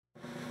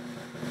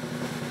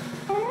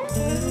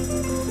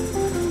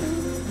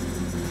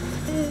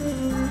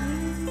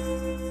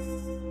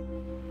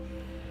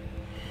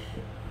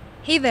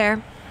Hey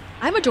there,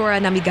 I'm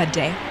Adora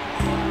Namigadde.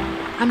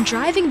 I'm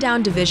driving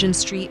down Division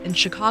Street in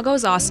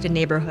Chicago's Austin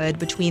neighborhood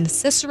between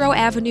Cicero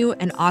Avenue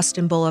and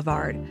Austin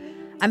Boulevard.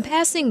 I'm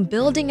passing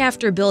building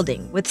after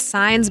building with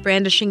signs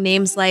brandishing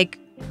names like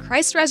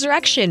Christ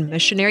Resurrection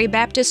Missionary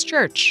Baptist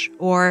Church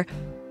or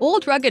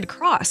Old Rugged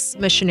Cross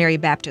Missionary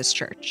Baptist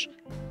Church.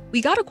 We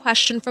got a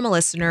question from a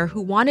listener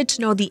who wanted to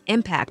know the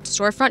impact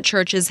storefront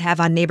churches have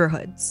on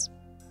neighborhoods.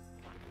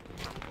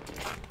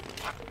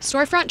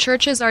 Storefront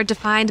churches are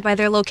defined by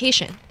their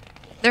location.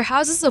 They're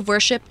houses of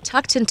worship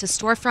tucked into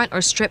storefront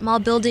or strip mall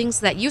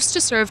buildings that used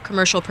to serve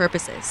commercial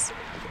purposes.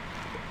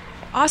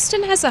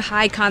 Austin has a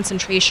high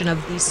concentration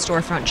of these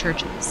storefront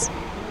churches.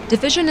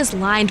 Division is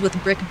lined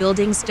with brick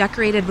buildings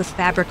decorated with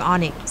fabric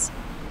awnings.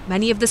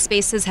 Many of the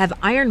spaces have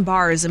iron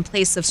bars in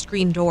place of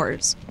screen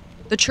doors.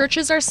 The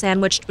churches are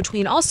sandwiched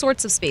between all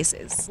sorts of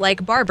spaces,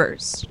 like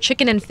barbers,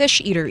 chicken and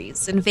fish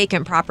eateries, and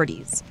vacant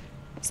properties.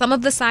 Some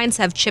of the signs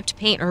have chipped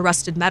paint or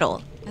rusted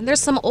metal, and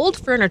there's some old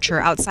furniture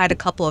outside a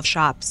couple of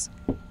shops.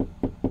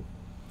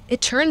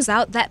 It turns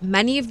out that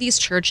many of these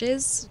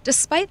churches,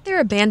 despite their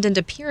abandoned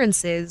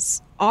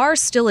appearances, are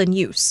still in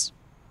use.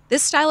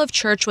 This style of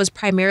church was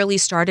primarily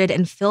started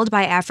and filled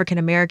by African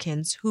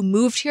Americans who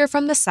moved here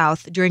from the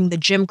South during the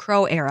Jim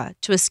Crow era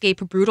to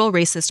escape brutal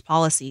racist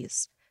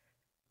policies.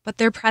 But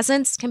their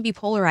presence can be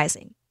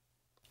polarizing.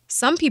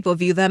 Some people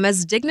view them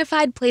as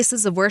dignified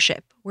places of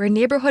worship where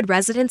neighborhood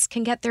residents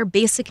can get their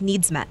basic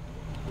needs met.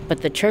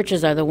 But the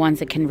churches are the ones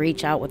that can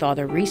reach out with all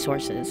their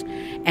resources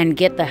and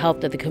get the help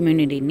that the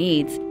community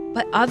needs.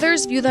 But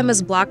others view them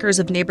as blockers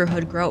of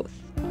neighborhood growth.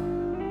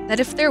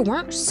 That if there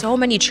weren't so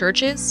many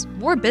churches,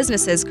 more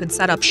businesses could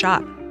set up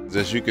shop.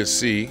 As you can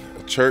see,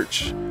 a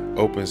church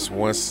opens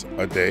once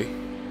a day,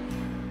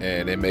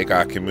 and they make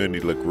our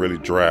community look really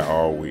dry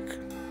all week.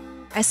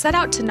 I set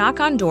out to knock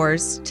on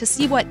doors to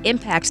see what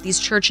impact these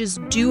churches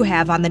do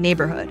have on the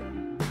neighborhood.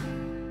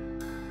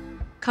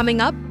 Coming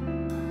up,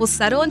 we'll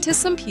settle into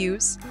some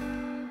pews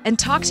and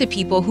talk to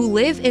people who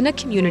live in a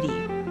community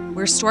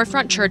where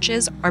storefront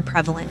churches are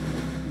prevalent.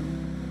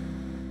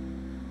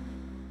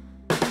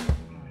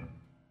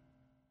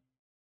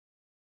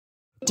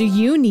 Do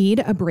you need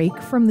a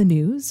break from the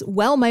news?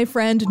 Well, my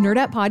friend,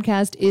 Nerdette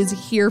Podcast is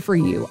here for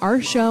you.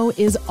 Our show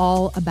is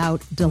all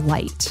about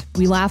delight.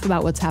 We laugh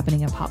about what's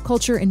happening in pop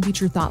culture and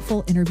feature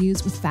thoughtful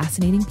interviews with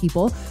fascinating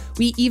people.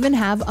 We even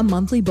have a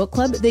monthly book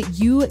club that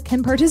you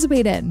can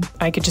participate in.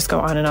 I could just go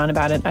on and on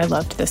about it. I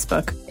loved this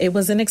book. It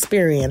was an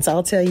experience,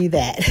 I'll tell you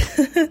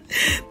that.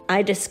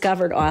 I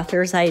discovered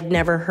authors I had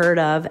never heard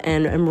of,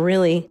 and I'm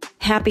really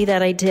happy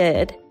that I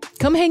did.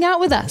 Come hang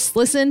out with us.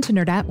 Listen to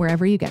Nerdette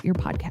wherever you get your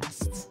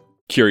podcasts.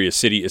 Curious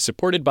City is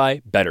supported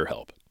by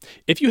BetterHelp.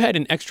 If you had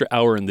an extra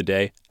hour in the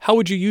day, how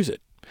would you use it?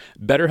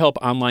 BetterHelp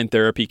Online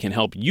Therapy can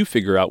help you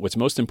figure out what's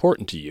most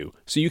important to you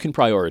so you can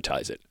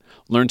prioritize it.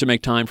 Learn to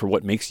make time for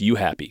what makes you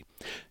happy.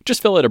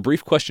 Just fill out a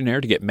brief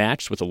questionnaire to get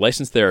matched with a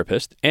licensed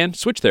therapist and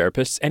switch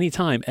therapists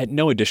anytime at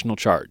no additional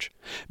charge.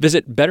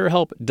 Visit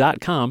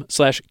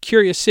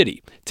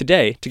betterhelp.com/curiouscity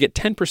today to get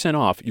 10%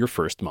 off your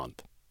first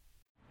month.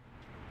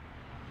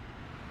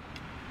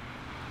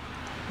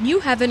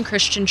 New Heaven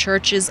Christian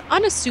Church is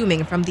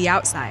unassuming from the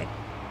outside.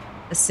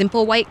 A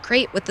simple white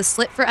crate with a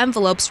slit for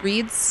envelopes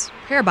reads,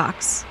 Prayer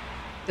Box.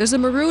 There's a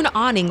maroon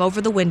awning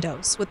over the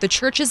windows with the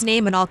church's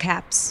name in all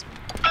caps.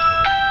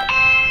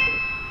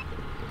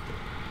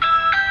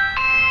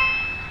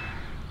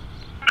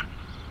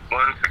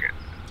 One second.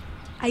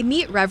 I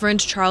meet Reverend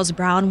Charles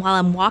Brown while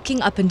I'm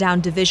walking up and down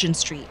Division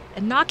Street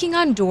and knocking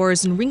on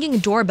doors and ringing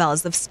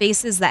doorbells of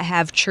spaces that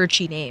have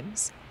churchy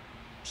names.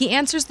 He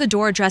answers the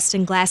door dressed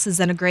in glasses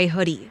and a gray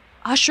hoodie,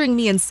 ushering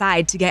me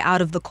inside to get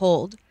out of the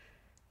cold.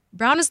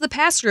 Brown is the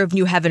pastor of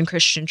New Heaven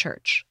Christian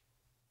Church.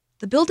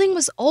 The building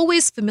was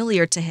always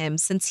familiar to him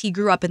since he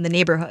grew up in the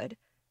neighborhood.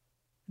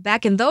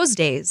 Back in those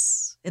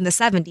days, in the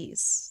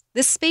 70s,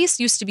 this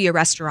space used to be a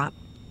restaurant.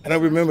 I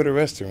don't remember the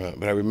restaurant,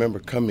 but I remember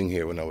coming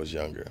here when I was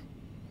younger.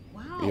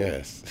 Wow.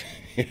 Yes,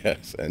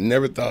 yes. I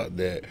never thought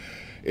that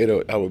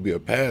I would be a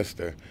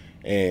pastor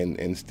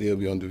and still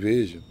be on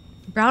Division.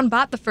 Brown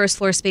bought the first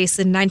floor space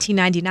in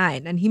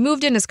 1999, and he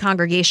moved in his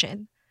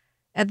congregation.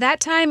 At that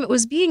time, it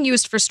was being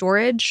used for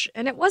storage,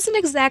 and it wasn't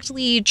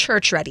exactly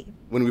church-ready.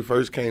 When we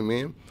first came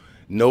in,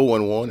 no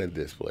one wanted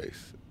this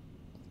place.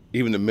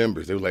 Even the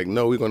members, they were like,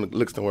 no, we're going to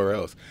look somewhere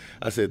else.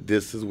 I said,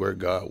 this is where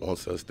God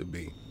wants us to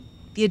be.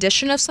 The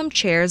addition of some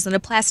chairs and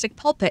a plastic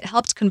pulpit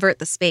helped convert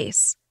the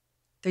space.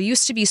 There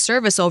used to be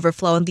service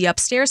overflow in the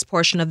upstairs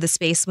portion of the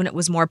space when it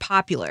was more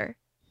popular.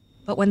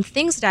 But when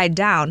things died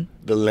down...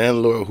 The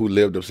landlord who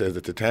lived upstairs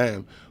at the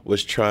time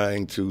was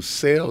trying to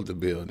sell the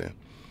building.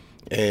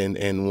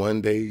 And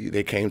one day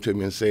they came to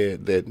me and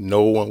said that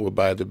no one would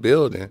buy the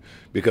building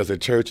because the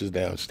church is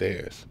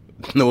downstairs.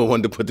 No one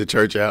wanted to put the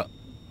church out.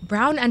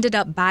 Brown ended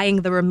up buying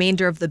the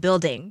remainder of the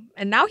building,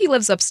 and now he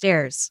lives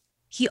upstairs.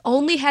 He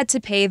only had to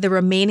pay the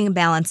remaining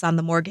balance on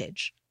the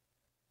mortgage.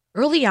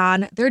 Early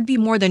on, there'd be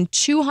more than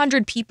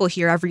 200 people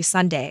here every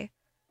Sunday.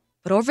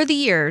 But over the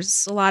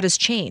years, a lot has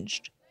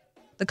changed.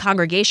 The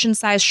congregation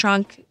size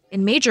shrunk,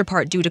 in major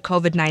part due to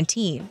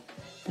COVID-19,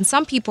 and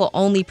some people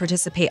only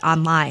participate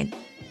online.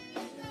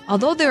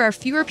 Although there are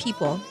fewer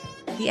people,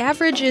 the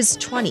average is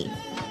 20.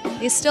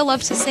 They still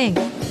love to sing.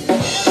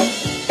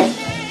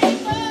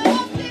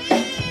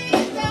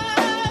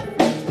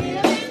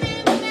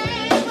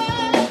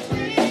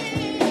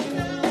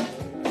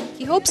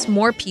 He hopes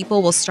more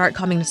people will start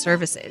coming to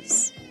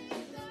services.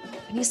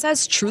 And he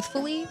says,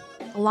 truthfully,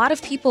 a lot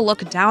of people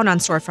look down on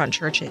storefront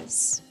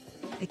churches.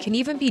 It can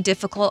even be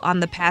difficult on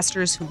the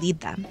pastors who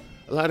lead them.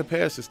 A lot of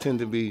pastors tend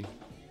to be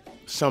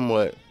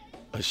somewhat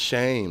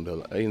ashamed,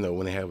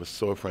 when they have a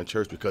storefront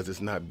church because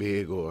it's not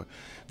big or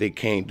they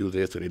can't do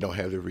this or they don't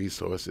have the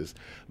resources.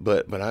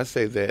 But I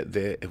say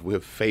that if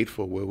we're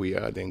faithful where we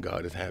are, then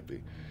God is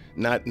happy.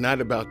 Not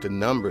about the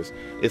numbers,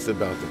 it's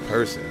about the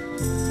person.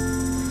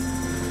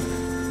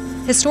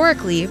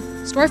 Historically,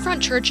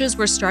 storefront churches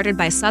were started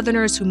by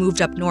Southerners who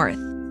moved up north.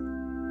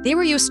 They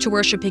were used to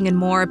worshiping in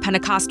more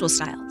Pentecostal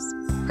styles,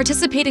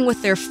 participating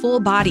with their full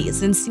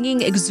bodies and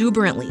singing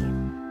exuberantly.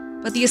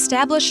 But the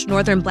established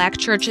northern black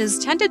churches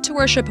tended to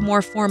worship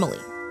more formally,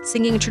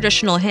 singing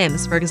traditional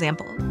hymns, for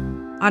example.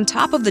 On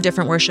top of the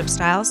different worship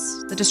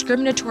styles, the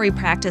discriminatory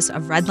practice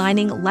of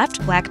redlining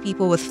left black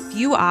people with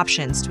few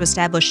options to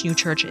establish new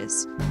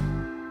churches.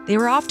 They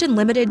were often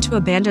limited to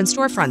abandoned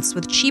storefronts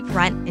with cheap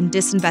rent in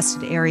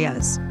disinvested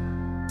areas.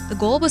 The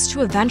goal was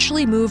to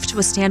eventually move to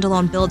a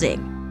standalone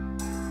building,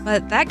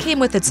 but that came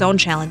with its own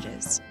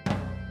challenges.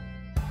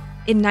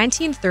 In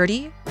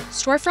 1930,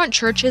 storefront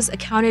churches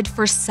accounted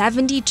for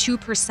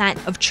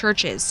 72% of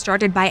churches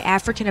started by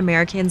African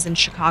Americans in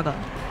Chicago.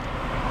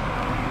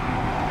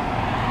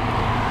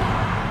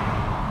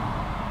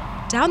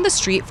 Down the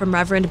street from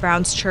Reverend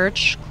Brown's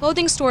church,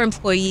 clothing store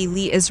employee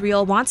Lee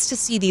Israel wants to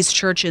see these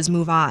churches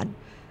move on.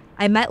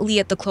 I met Lee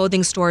at the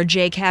clothing store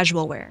J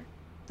Casual Wear.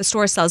 The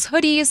store sells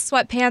hoodies,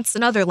 sweatpants,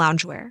 and other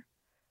loungewear.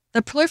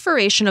 The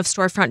proliferation of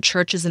storefront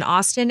churches in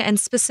Austin, and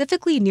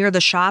specifically near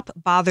the shop,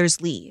 bothers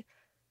Lee.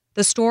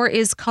 The store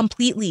is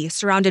completely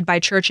surrounded by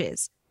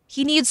churches.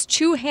 He needs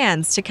 2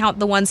 hands to count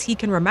the ones he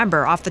can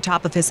remember off the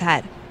top of his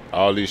head.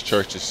 All these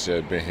churches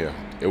have been here.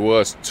 It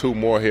was 2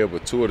 more here,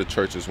 but 2 of the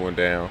churches went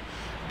down.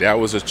 That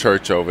was a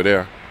church over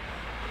there.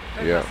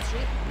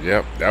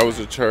 Yep, that was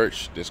a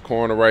church. This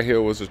corner right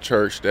here was a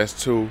church.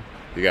 That's 2.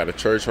 You got a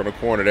church on the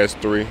corner, that's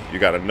 3. You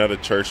got another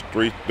church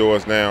 3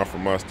 doors down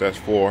from us, that's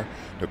 4.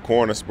 The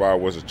corner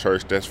spot was a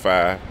church, that's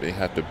 5. They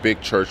had the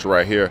big church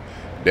right here,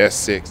 that's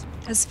 6.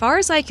 As far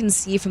as I can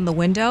see from the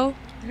window,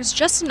 there's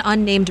just an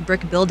unnamed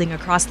brick building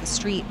across the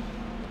street.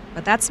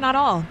 But that's not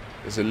all.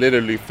 There's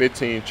literally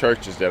 15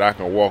 churches that I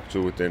can walk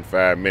to within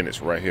 5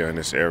 minutes right here in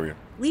this area.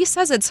 Lee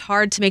says it's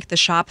hard to make the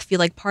shop feel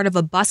like part of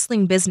a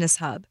bustling business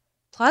hub.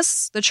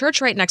 Plus, the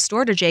church right next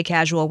door to J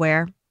Casual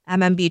Wear,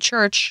 MMB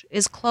Church,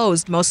 is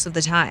closed most of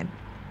the time.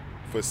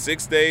 For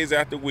 6 days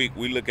out the week,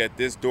 we look at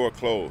this door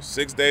closed.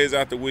 6 days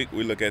out the week,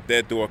 we look at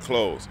that door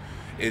closed.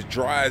 It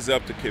dries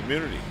up the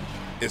community.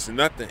 It's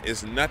nothing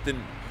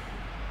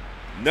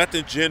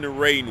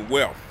generating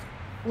wealth.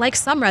 Like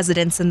some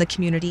residents in the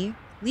community,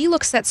 Lee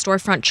looks at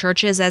storefront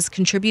churches as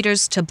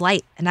contributors to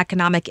blight and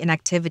economic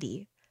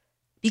inactivity.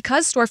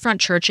 Because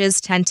storefront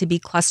churches tend to be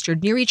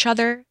clustered near each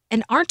other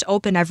and aren't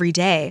open every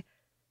day,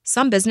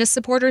 some business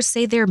supporters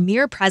say their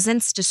mere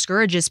presence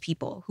discourages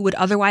people who would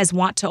otherwise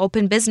want to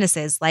open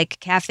businesses like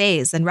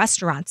cafes and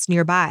restaurants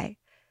nearby.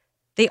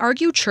 They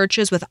argue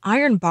churches with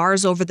iron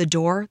bars over the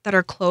door that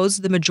are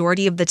closed the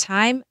majority of the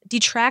time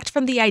detract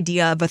from the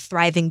idea of a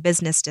thriving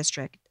business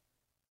district.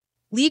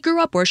 Lee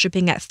grew up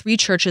worshiping at 3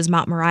 churches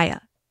Mount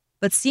Moriah,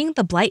 but seeing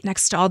the blight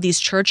next to all these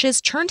churches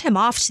turned him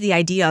off to the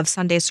idea of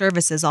Sunday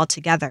services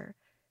altogether.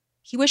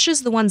 He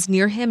wishes the ones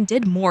near him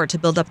did more to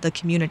build up the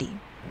community.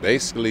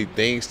 Basically,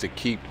 things to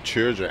keep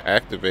children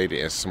activated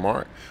and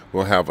smart.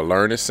 We don't have a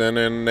learning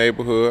center in the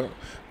neighborhood.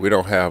 We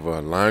don't have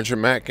a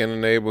laundromat in the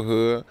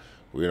neighborhood.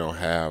 We don't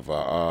have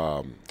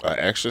an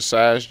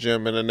exercise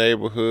gym in the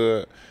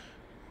neighborhood.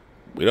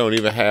 We don't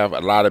even have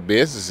a lot of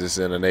businesses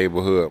in the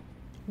neighborhood.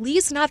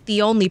 Lee's not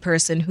the only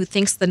person who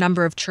thinks the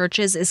number of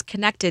churches is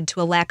connected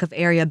to a lack of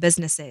area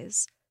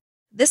businesses.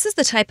 This is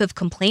the type of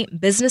complaint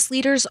business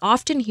leaders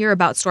often hear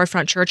about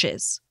storefront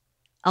churches.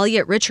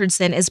 Elliot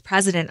Richardson is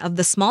president of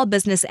the Small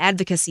Business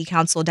Advocacy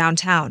Council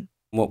downtown.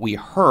 What we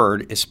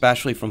heard,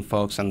 especially from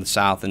folks on the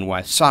south and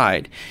west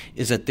side,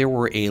 is that there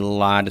were a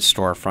lot of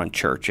storefront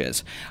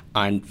churches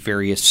on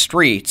various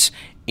streets.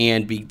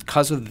 And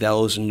because of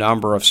those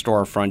number of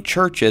storefront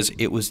churches,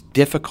 it was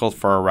difficult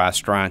for a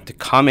restaurant to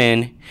come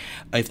in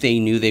if they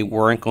knew they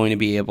weren't going to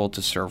be able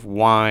to serve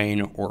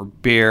wine or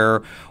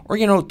beer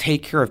or,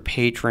 take care of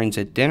patrons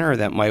at dinner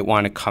that might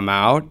want to come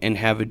out and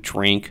have a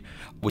drink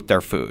with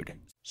their food.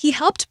 He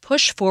helped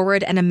push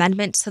forward an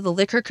amendment to the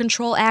Liquor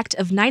Control Act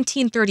of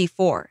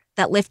 1934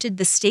 that lifted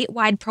the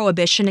statewide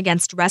prohibition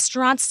against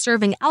restaurants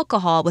serving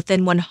alcohol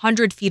within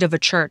 100 feet of a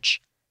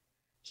church.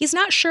 He's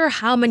not sure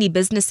how many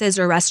businesses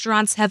or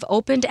restaurants have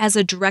opened as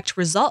a direct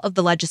result of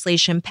the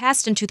legislation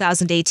passed in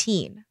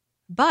 2018,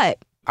 but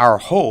Our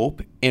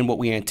hope and what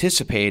we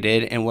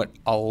anticipated and what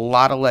a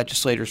lot of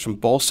legislators from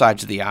both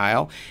sides of the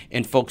aisle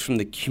and folks from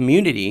the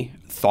community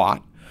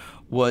thought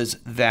was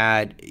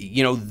that,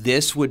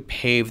 this would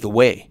pave the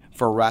way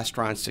for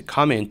restaurants to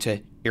come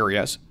into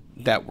areas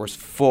that were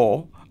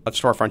full of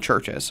storefront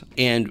churches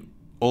and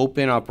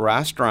open up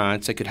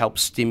restaurants that could help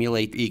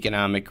stimulate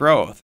economic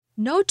growth.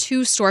 No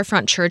two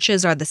storefront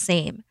churches are the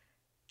same.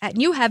 At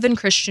New Heaven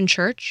Christian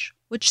Church,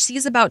 which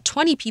sees about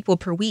 20 people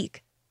per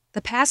week,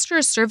 the pastor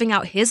is serving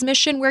out his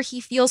mission where he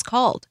feels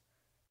called.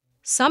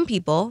 Some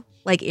people,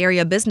 like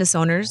area business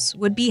owners,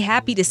 would be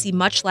happy to see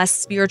much less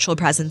spiritual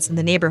presence in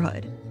the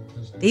neighborhood.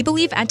 They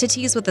believe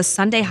entities with a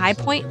Sunday high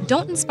point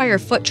don't inspire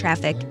foot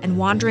traffic and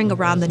wandering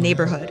around the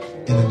neighborhood.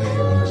 In the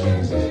name of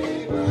Jesus,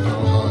 and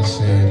our hearts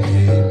say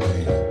amen.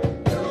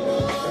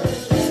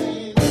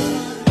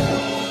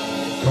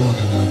 Come on,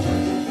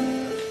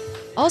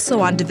 tonight.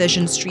 Also on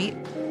Division Street,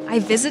 I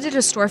visited a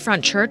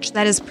storefront church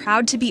that is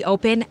proud to be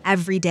open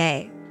every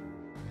day.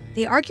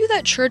 They argue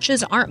that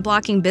churches aren't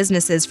blocking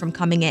businesses from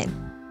coming in.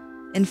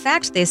 In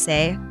fact, they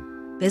say,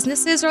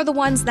 businesses are the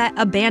ones that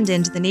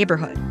abandoned the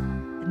neighborhood,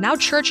 and now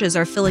churches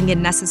are filling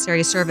in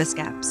necessary service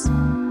gaps.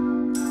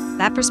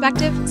 That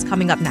perspective is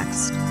coming up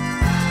next.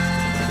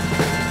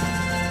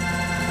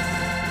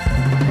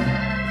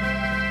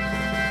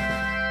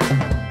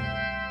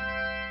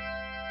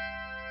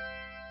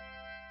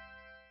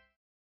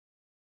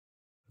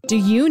 Do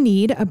you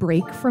need a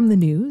break from the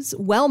news?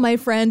 Well, my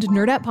friend,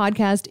 Nerdette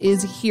Podcast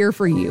is here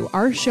for you.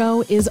 Our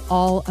show is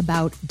all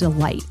about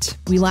delight.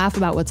 We laugh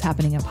about what's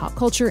happening in pop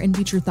culture and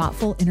feature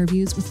thoughtful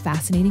interviews with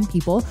fascinating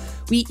people.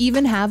 We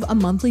even have a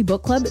monthly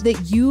book club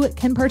that you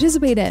can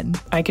participate in.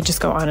 I could just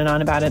go on and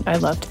on about it. I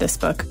loved this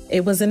book.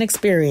 It was an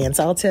experience,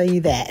 I'll tell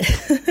you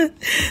that.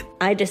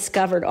 I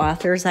discovered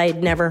authors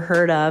I'd never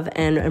heard of,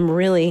 and I'm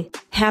really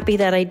happy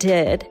that I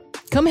did.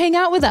 Come hang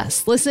out with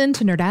us. Listen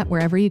to Nerdette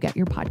wherever you get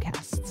your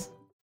podcasts.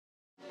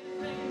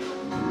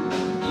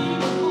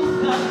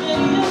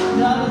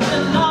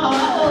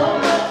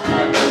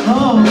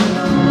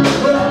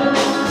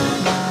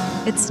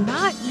 It's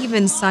not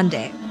even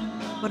Sunday,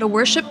 but a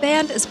worship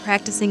band is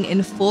practicing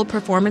in full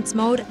performance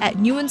mode at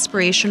New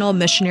Inspirational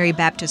Missionary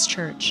Baptist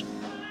Church.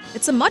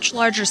 It's a much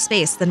larger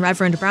space than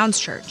Reverend Brown's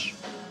church.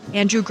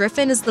 Andrew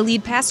Griffin is the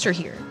lead pastor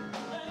here.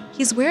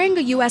 He's wearing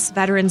a U.S.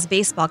 veteran's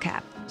baseball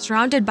cap,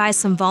 surrounded by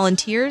some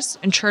volunteers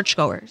and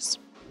churchgoers.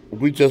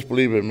 We just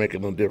believe in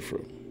making a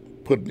difference,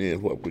 putting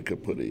in what we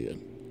could put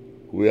in.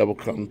 Whoever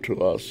comes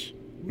to us,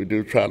 we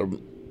do try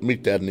to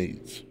meet their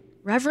needs.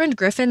 Reverend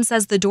Griffin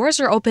says the doors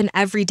are open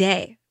every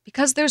day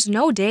because there's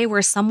no day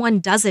where someone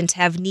doesn't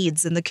have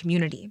needs in the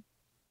community.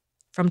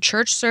 From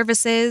church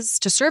services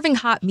to serving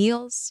hot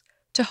meals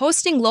to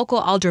hosting local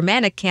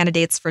aldermanic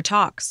candidates for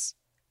talks,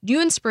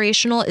 New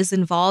Inspirational is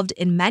involved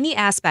in many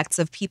aspects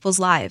of people's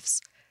lives.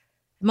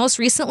 Most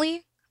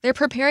recently, they're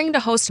preparing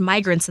to host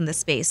migrants in the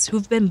space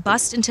who've been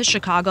bused into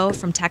Chicago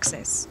from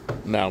Texas.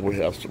 Now we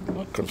have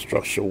some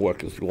construction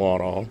workers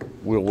going on.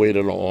 We're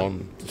waiting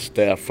on the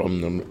staff from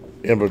the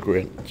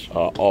immigrant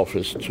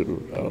office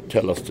to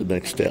tell us the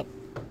next step.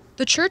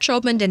 The church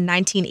opened in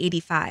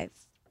 1985.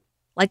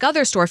 Like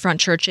other storefront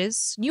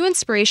churches, New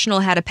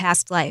Inspirational had a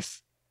past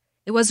life.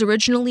 It was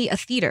originally a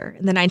theater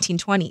in the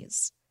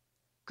 1920s.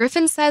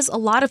 Griffin says a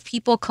lot of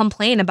people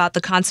complain about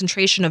the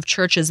concentration of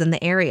churches in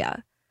the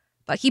area,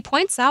 but he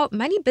points out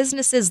many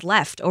businesses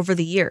left over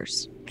the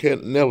years.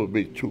 Can't never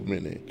be too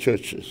many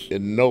churches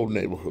in no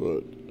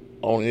neighborhood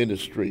on any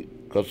street,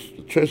 because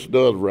the church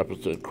does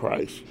represent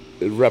Christ.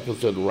 It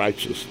represents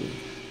righteousness,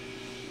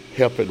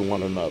 helping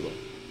one another.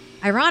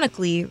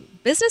 Ironically,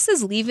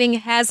 businesses leaving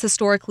has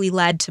historically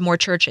led to more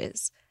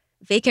churches.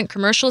 Vacant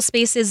commercial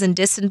spaces in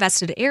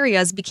disinvested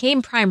areas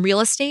became prime real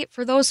estate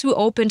for those who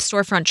opened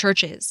storefront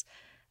churches.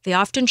 They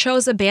often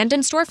chose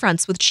abandoned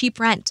storefronts with cheap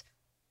rent.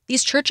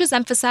 These churches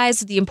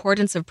emphasized the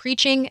importance of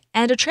preaching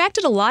and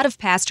attracted a lot of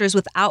pastors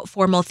without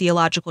formal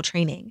theological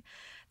training.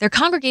 Their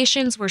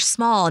congregations were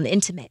small and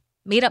intimate,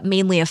 made up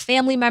mainly of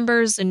family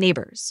members and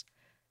neighbors.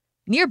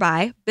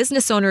 Nearby,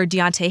 business owner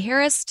Deontay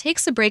Harris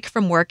takes a break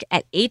from work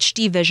at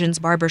HD Vision's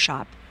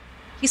barbershop.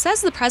 He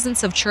says the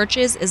presence of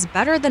churches is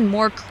better than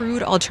more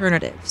crude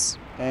alternatives.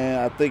 And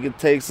I think it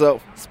takes up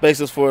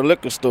spaces for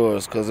liquor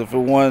stores, because if it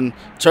wasn't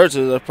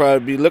churches, there'd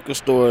probably be liquor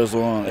stores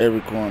on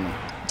every corner.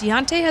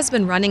 Deontay has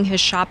been running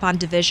his shop on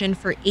Division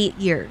for 8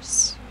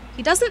 years.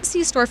 He doesn't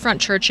see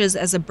storefront churches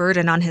as a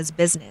burden on his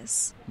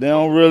business. They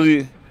don't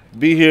really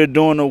be here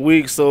during the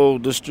week, so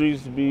the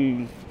streets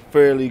be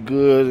fairly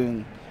good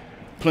and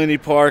plenty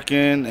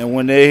parking. And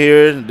when they're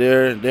here,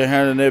 they're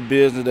handling their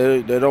business.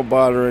 They don't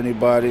bother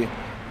anybody.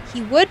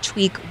 He would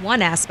tweak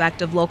one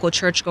aspect of local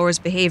churchgoers'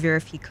 behavior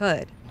if he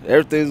could.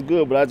 Everything's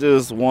good, but I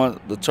just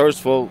want the church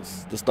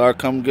folks to start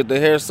coming get their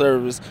hair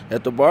service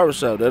at the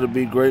barbershop. That'll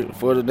be great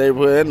for the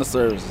neighborhood and the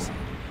services.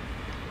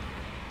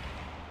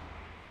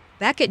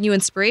 Back at New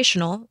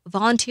Inspirational,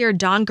 volunteer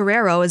Dawn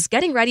Guerrero is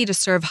getting ready to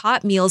serve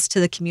hot meals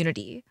to the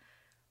community.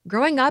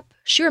 Growing up,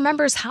 she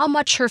remembers how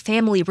much her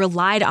family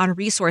relied on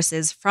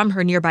resources from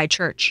her nearby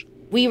church.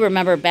 We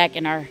remember back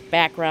in our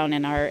background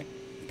and our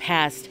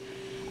past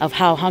of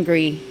how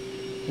hungry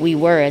we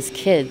were as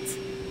kids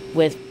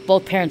with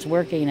both parents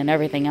working and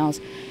everything else.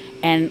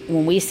 And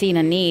when we seen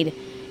a need,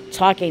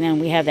 talking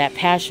and we have that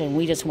passion,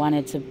 we just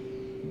wanted to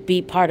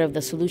be part of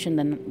the solution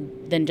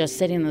than just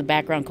sitting in the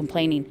background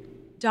complaining.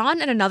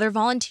 Dawn and another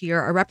volunteer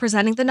are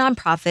representing the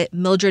nonprofit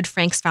Mildred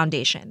Franks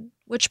Foundation,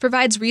 which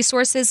provides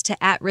resources to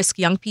at-risk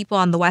young people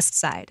on the West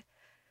Side.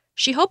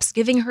 She hopes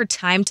giving her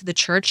time to the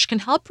church can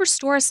help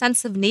restore a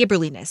sense of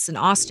neighborliness in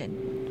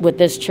Austin. With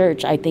this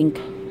church, I think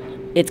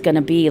it's going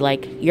to be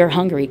like, you're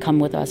hungry, come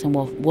with us and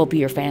we'll be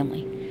your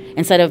family.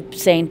 Instead of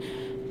saying,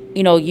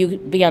 you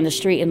be on the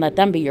street and let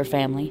them be your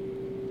family,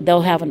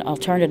 they'll have an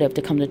alternative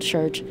to come to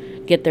church,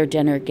 get their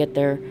dinner, get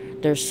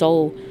their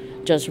soul,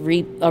 just a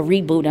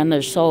reboot on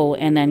their soul,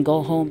 and then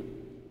go home.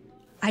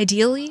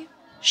 Ideally,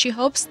 she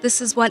hopes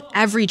this is what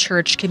every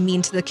church can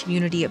mean to the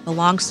community it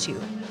belongs to.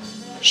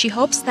 She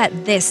hopes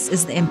that this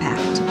is the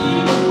impact.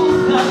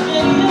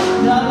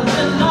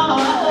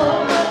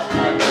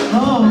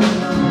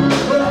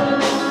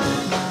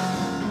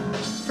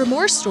 For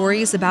more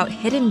stories about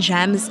hidden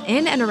gems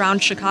in and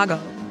around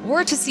Chicago,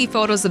 or to see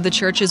photos of the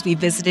churches we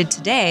visited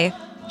today,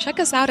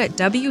 check us out at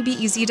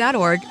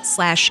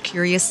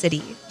wbez.org/Curious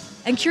City.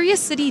 And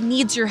Curious City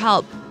needs your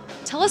help.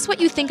 Tell us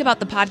what you think about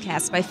the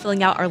podcast by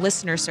filling out our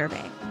listener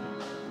survey.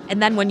 And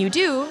then when you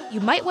do,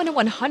 you might win a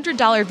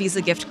 $100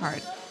 Visa gift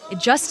card. It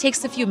just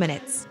takes a few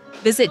minutes.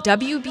 Visit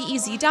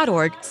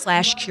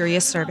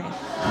wbez.org/Curious Survey.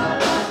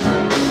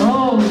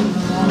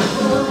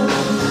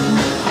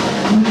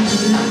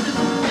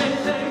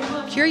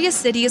 Curious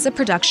City is a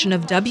production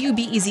of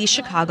WBEZ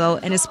Chicago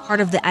and is part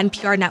of the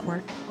NPR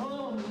network.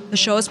 The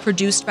show is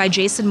produced by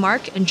Jason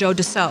Mark and Joe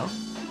Dussault.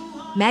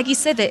 Maggie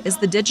Civet is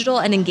the digital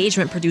and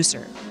engagement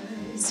producer.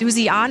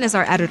 Susie Ahn is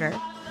our editor.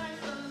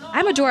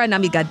 I'm Adora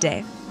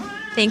Namigadde.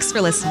 Thanks for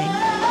listening.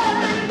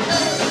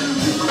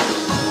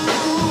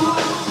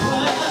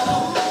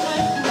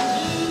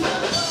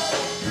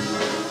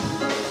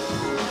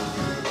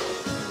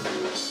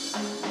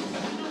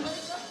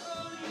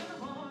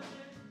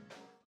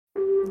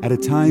 At a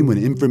time when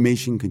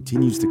information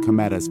continues to come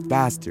at us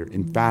faster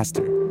and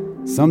faster,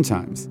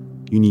 sometimes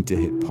you need to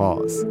hit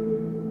pause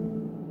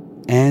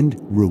and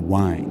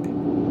rewind.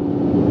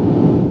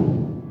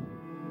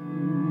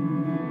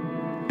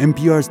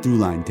 NPR's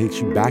Throughline takes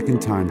you back in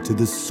time to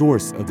the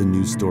source of the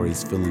news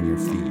stories filling your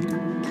feed.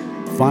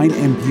 Find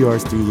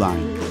NPR's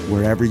Throughline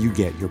wherever you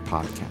get your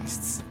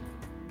podcasts.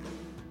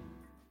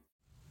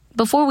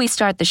 Before we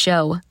start the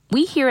show,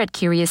 we here at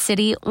Curious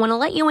City want to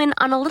let you in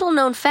on a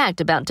little-known fact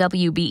about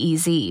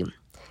WBEZ.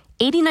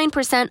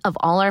 89% of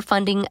all our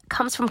funding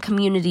comes from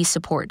community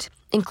support,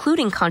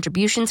 including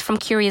contributions from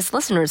curious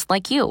listeners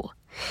like you.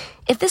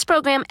 If this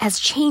program has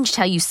changed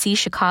how you see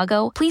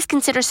Chicago, please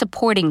consider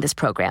supporting this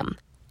program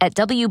at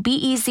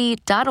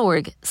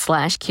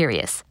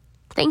wbez.org/curious.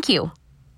 Thank you.